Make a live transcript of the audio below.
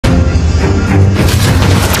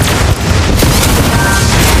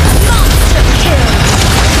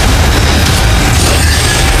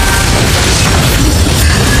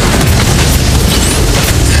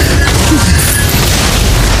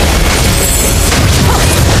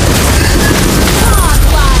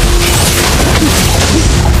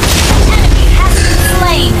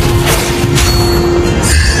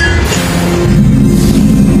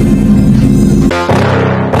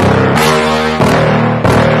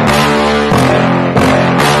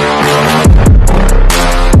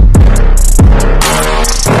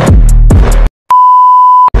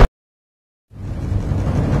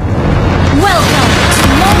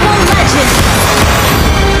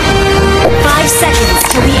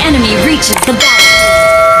reaches the battlefield.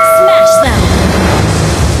 Smash them!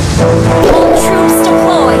 All troops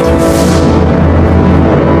deployed!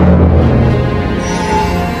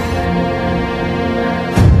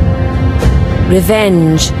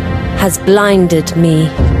 Revenge has blinded me.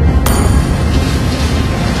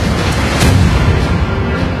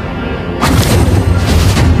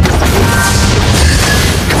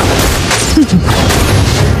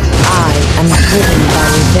 I am driven by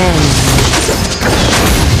revenge.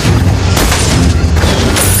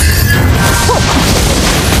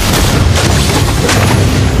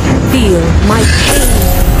 Feel my pain.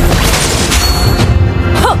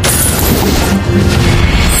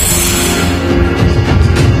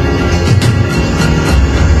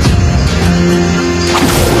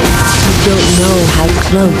 You don't know how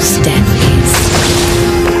close death is.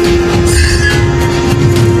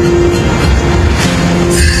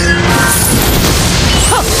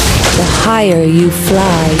 The higher you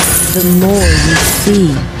fly, the more you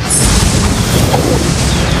see.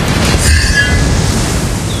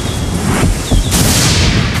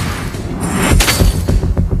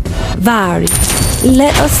 Vari,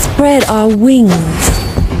 let us spread our wings.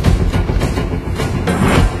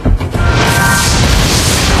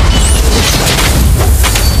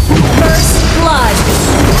 First blood!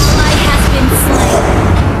 Ally has been slain.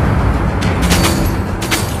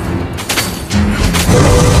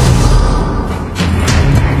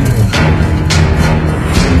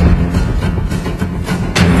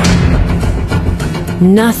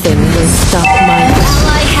 Nothing will stop my... An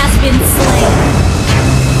ally has been slain.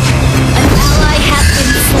 An ally has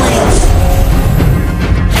been slain.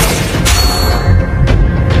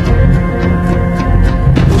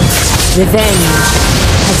 Revenge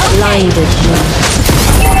has blinded me.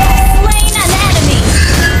 You have slain an enemy.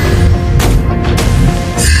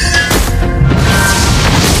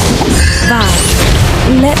 Vi,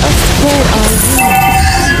 let us spread our wings.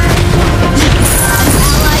 An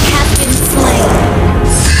ally has been slain.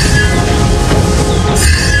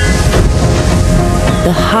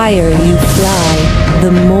 The higher you fly,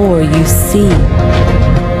 the more you see.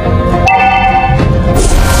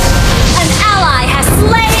 An ally has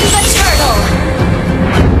slain the turtle.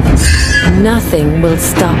 Nothing will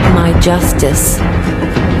stop my justice.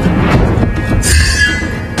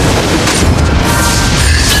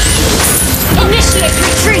 Initiate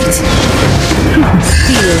retreat.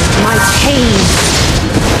 Feel my pain.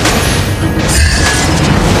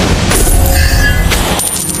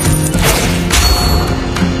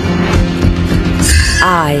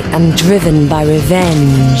 I am driven by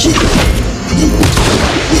revenge.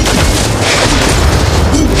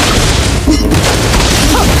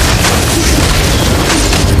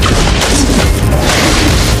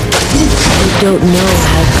 You don't know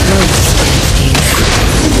how close it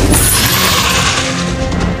is.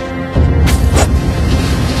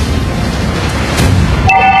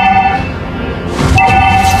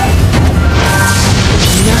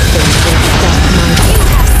 Nothing will stop my... You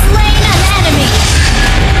have slain an enemy.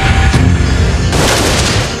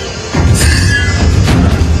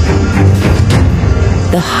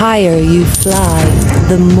 The higher you fly,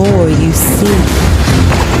 the more you see.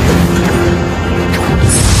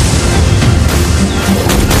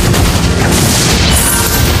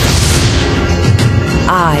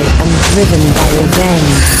 I am driven by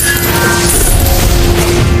revenge.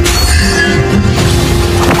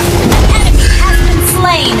 Enemy has been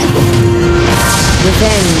slain.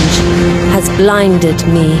 Revenge has blinded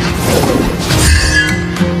me.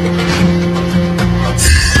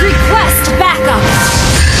 Request backup.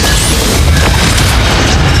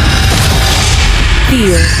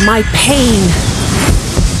 Feel my pain.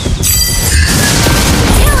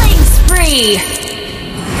 Killing spree.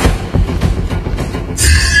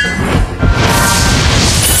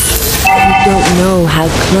 You don't know how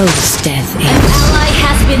close death An is. ally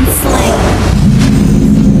has been slain.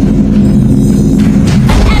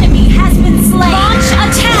 An enemy has been slain. Launch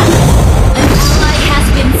attack. An ally has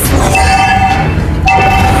been slain.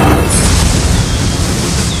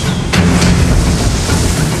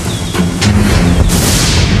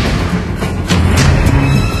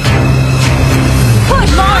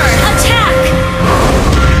 Push hard. Attack.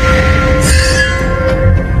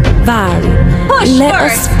 Vari, Push let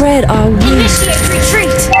first. us spread our wings. Initiate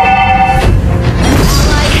retreat. An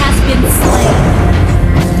ally has been slain.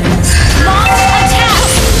 Launch attack.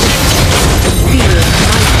 Feel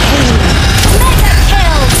my pain. Mega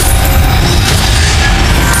kills.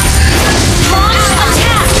 Launch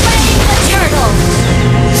attack. Slaying the turtle.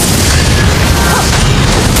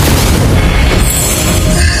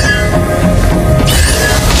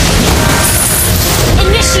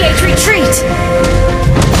 Initiate retreat.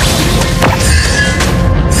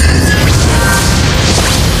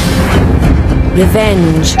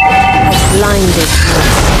 Revenge has blinded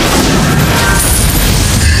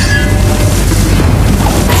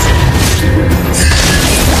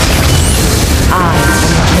I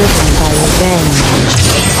am driven by revenge.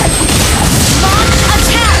 Launch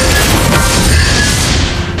attack!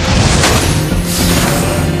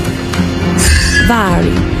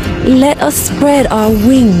 Vari, let us spread our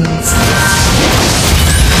wings.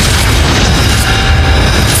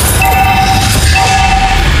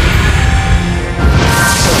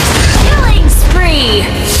 Killing spree!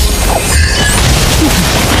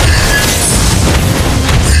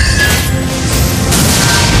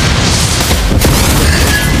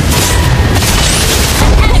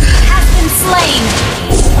 An enemy has been slain!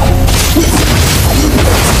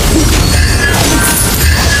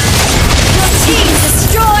 Your team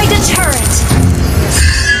destroyed a turret!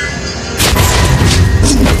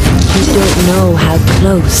 You don't know how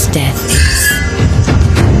close death is.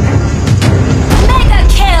 Mega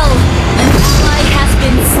kill! An ally has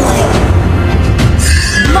been slain.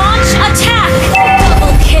 Launch attack!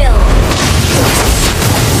 Double kill!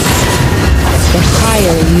 The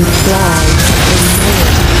higher you fly, the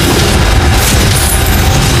more.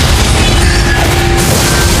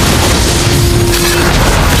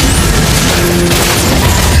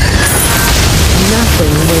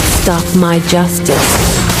 Nothing will stop my justice.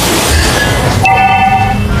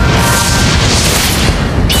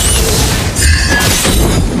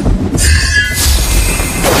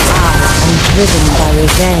 Driven by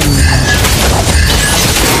revenge.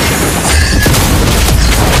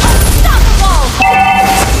 Unstoppable!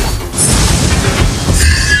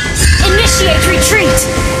 Initiate retreat!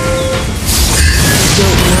 You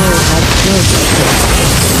don't know how close it is.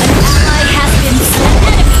 An ally has been slain.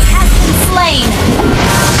 An enemy has been slain.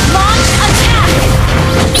 Launch attack!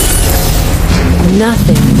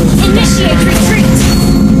 Nothing will Initiate retreat!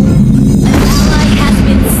 An ally has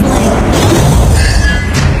been slain.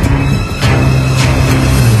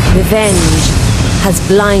 Revenge has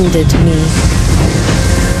blinded me.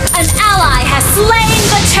 An ally has slain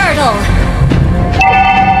the turtle!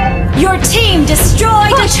 Your team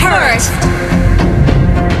destroyed a turret!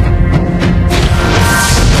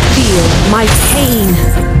 Feel my pain.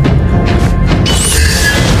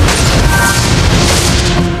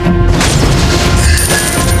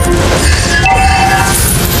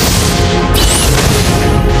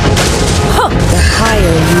 The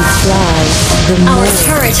higher you fly, the Our more.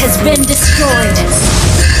 turret has been destroyed.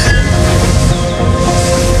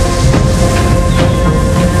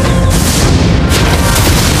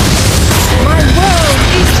 My world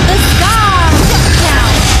is the sky! Shut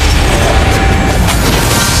down!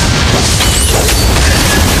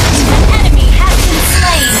 An enemy has been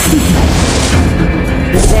slain.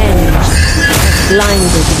 Revenge has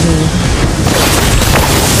blinded me.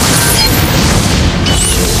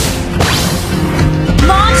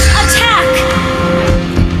 Launch attack!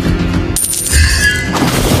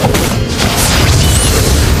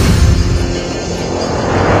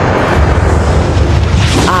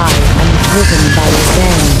 I am driven by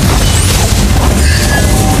revenge.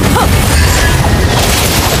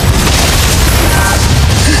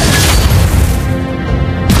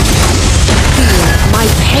 Feel my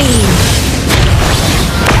pain.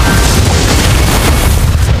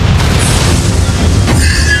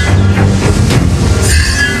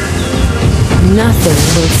 Nothing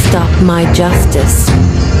will stop my justice.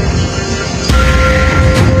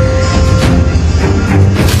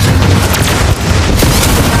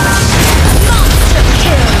 Monster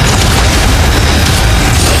kill!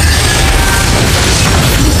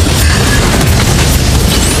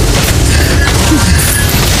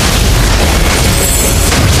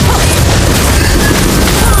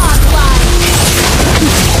 Godlike!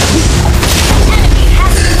 Enemy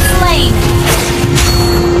has been slain!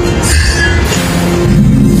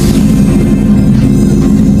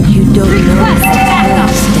 You don't know Request how backup!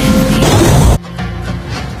 close death is.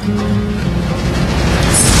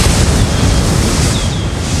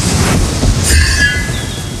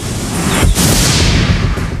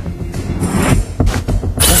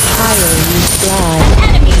 The higher you fly,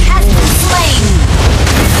 Enemy has been slain!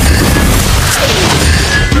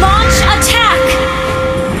 Launch attack!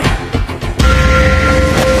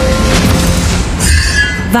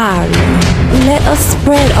 Vari, let us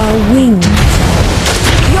spread our wings.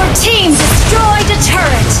 Your team destroyed a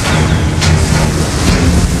turret!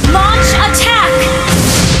 Launch attack!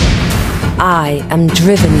 I am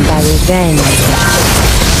driven by revenge.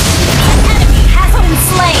 Enemy has been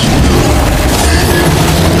slain!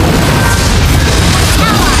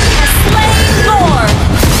 Ally has slain Lord!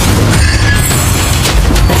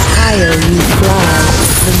 The higher you fly,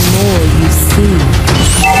 the more you see.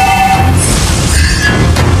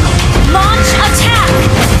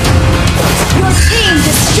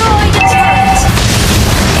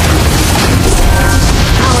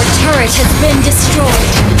 turret has been destroyed.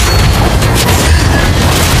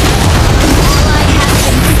 Ally has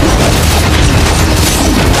been slain.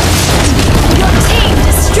 Your team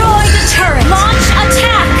destroyed a turret. Launch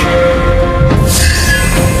attack.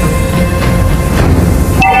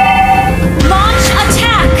 Launch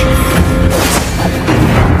attack.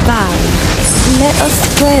 Bow. Let us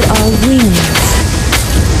spread our wings.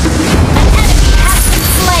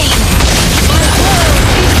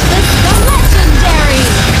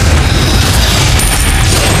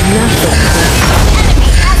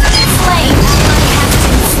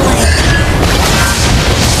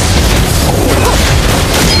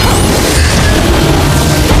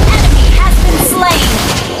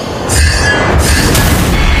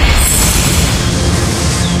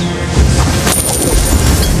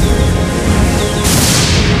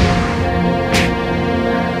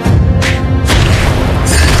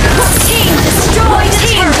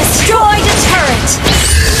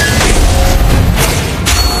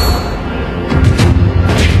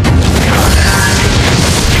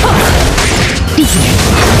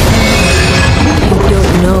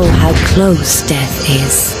 Close death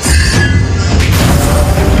is.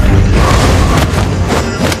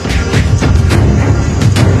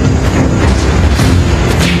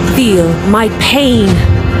 Feel my pain.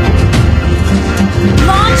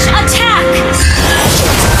 Launch attack.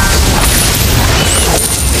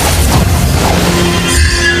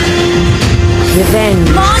 Revenge.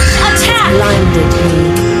 Launch attack. Blinded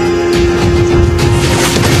me.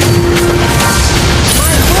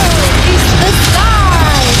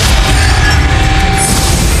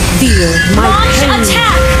 Feel my Launch pain.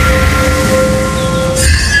 attack!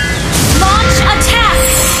 Launch attack!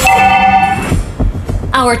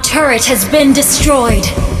 Our turret has been destroyed.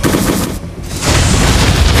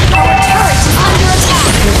 Our turret is under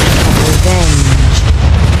attack. Revenge.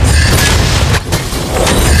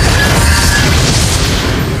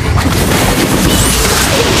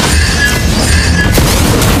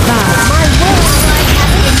 My war ally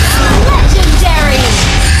has been legendary.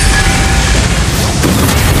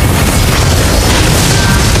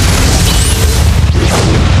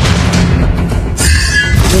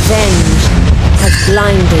 Revenge has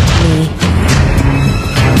blinded me.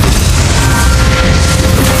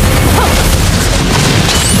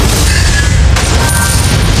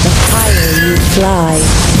 The higher you fly,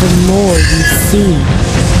 the more you see.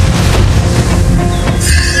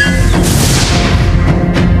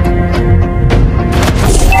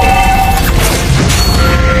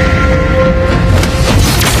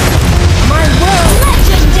 My world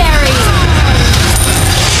legendary.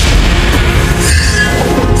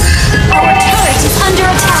 Our turret is under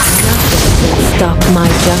attack. Stop my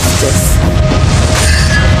justice.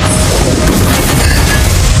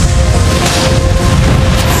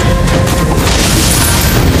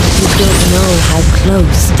 You don't know how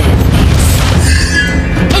close death is.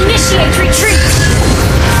 Initiate retreat.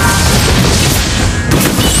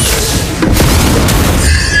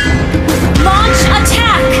 Launch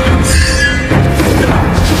attack.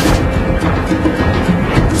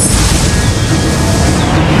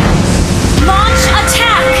 Launch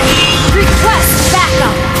attack. Request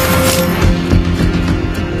backup.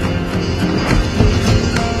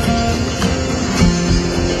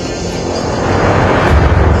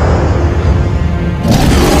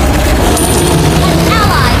 An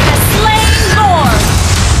ally has slain Lord.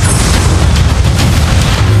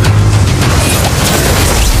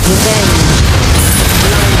 Revenge.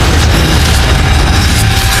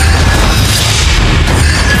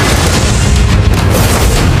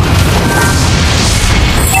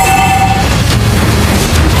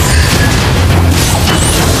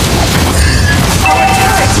 Our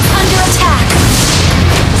turret is under attack.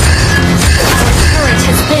 Our turret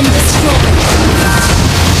has been destroyed.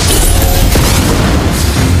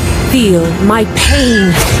 Feel my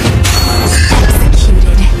pain.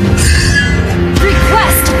 Executed.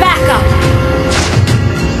 Request backup.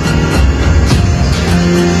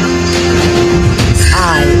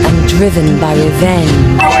 I am driven by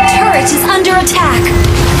revenge. Our turret is under attack.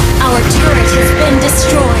 Our turret has been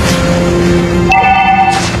destroyed.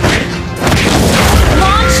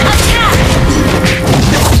 Launch attack.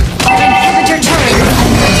 Our inhibitor turret is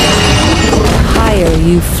under attack. Higher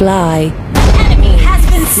you fly, Enemy has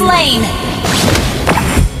been slain.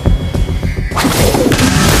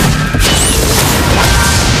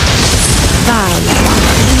 bow.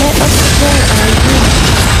 Let us spread